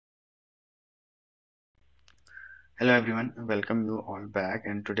Hello everyone, welcome you all back,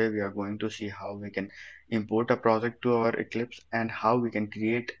 and today we are going to see how we can import a project to our Eclipse and how we can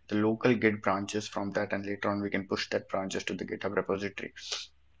create the local Git branches from that, and later on we can push that branches to the GitHub repository.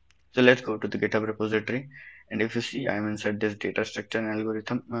 So let's go to the GitHub repository, and if you see I am inside this data structure and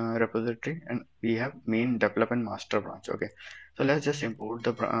algorithm repository, and we have main develop and master branch. Okay, so let's just import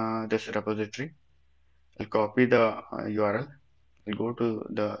the this repository. I'll copy the URL. I'll go to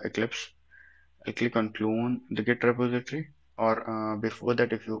the Eclipse. I'll click on clone the Git repository, or before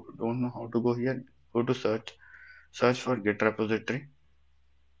that, if you don't know how to go here, go to search for Git repository.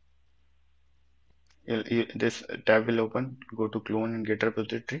 This tab will open. Go to clone and Git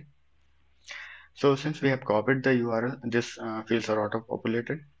repository. So since we have copied the URL, this fields are auto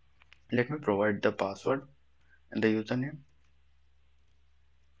populated. Let me provide the password and the username.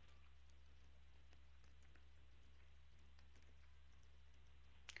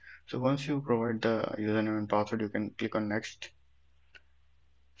 So once you provide the username and password, you can click on next.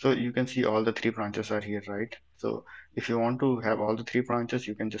 So you can see all the three branches are here, right? So if you want to have all the three branches,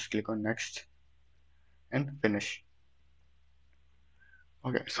 you can just click on next and finish.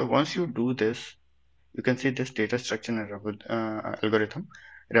 Okay, so once you do this, you can see this data structure and algorithm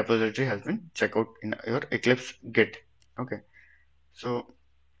repository has been checked out in your Eclipse Git. Okay, so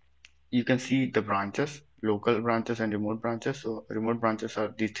you can see the branches, local branches and remote branches. So remote branches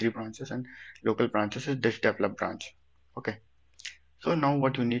are these three branches, and local branches is this develop branch. Okay, so now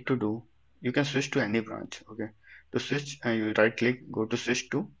what you need to do, you can switch to any branch. Okay, to switch, you right click, go to switch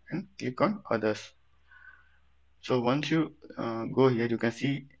to, and click on others. So once you go here, you can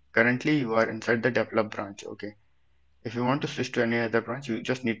see currently you are inside the develop branch. Okay, if you want to switch to any other branch, you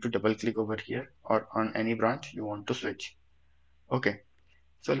just need to double click over here or on any branch you want to switch. Okay,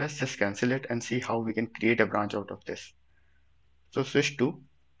 so let's just cancel it and see how we can create a branch out of this. So switch to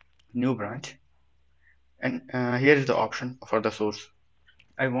new branch, and here is the option for the source.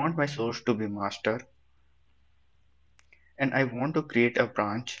 I want my source to be master, and I want to create a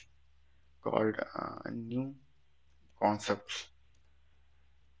branch called new concepts.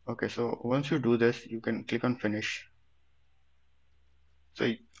 Okay, so once you do this, you can click on finish.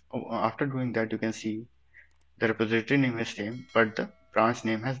 So after doing that, you can see the repository name is same, but the branch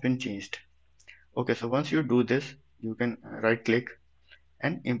name has been changed. Okay, so once you do this, you can right click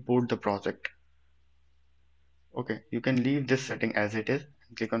and import the project. Okay, you can leave this setting as it is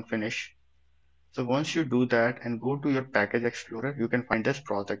and click on finish. So once you do that and go to your package explorer, you can find this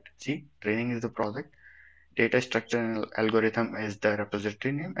project. See, training is the project, data structure and algorithm is the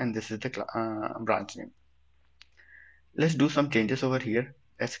repository name, and this is the branch name. Let's do some changes over here.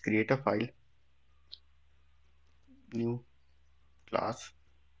 Let's create a file, new class.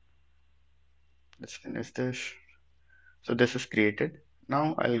 Let's finish this. So this is created.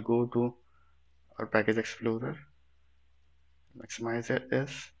 Now I'll go to our package explorer, maximize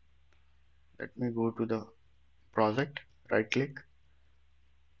this. Let me go to the project, right click,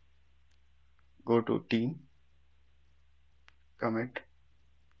 go to team, commit.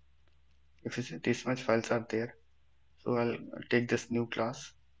 If you see this much files are there, so I'll take this new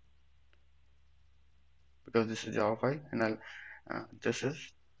class because this is Java file, and I'll this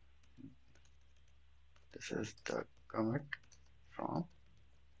is the commit from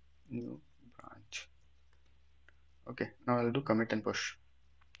new branch. Okay, now I'll do commit and push.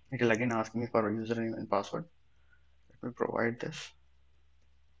 It will again ask me for a username and password. Let me provide this.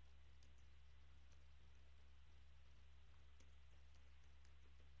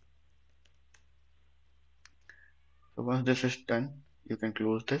 So once this is done, you can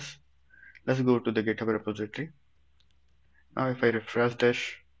close this. Let's go to the GitHub repository. Now if I refresh this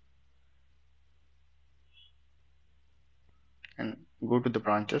and go to the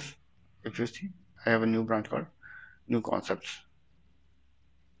branches, if you see, I have a new branch called new concepts.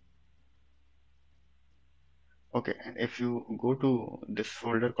 Okay, and if you go to this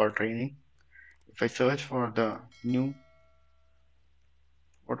folder called training, if I search for the new,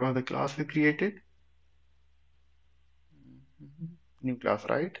 what was the class we created? New class,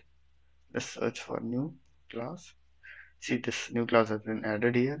 right? Let's search for new class. See, this new class has been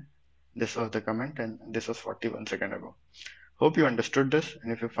added here. This was the comment, and this was 41 seconds ago. Hope you understood this,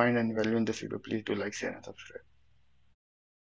 and if you find any value in this video, please do like, share, and subscribe.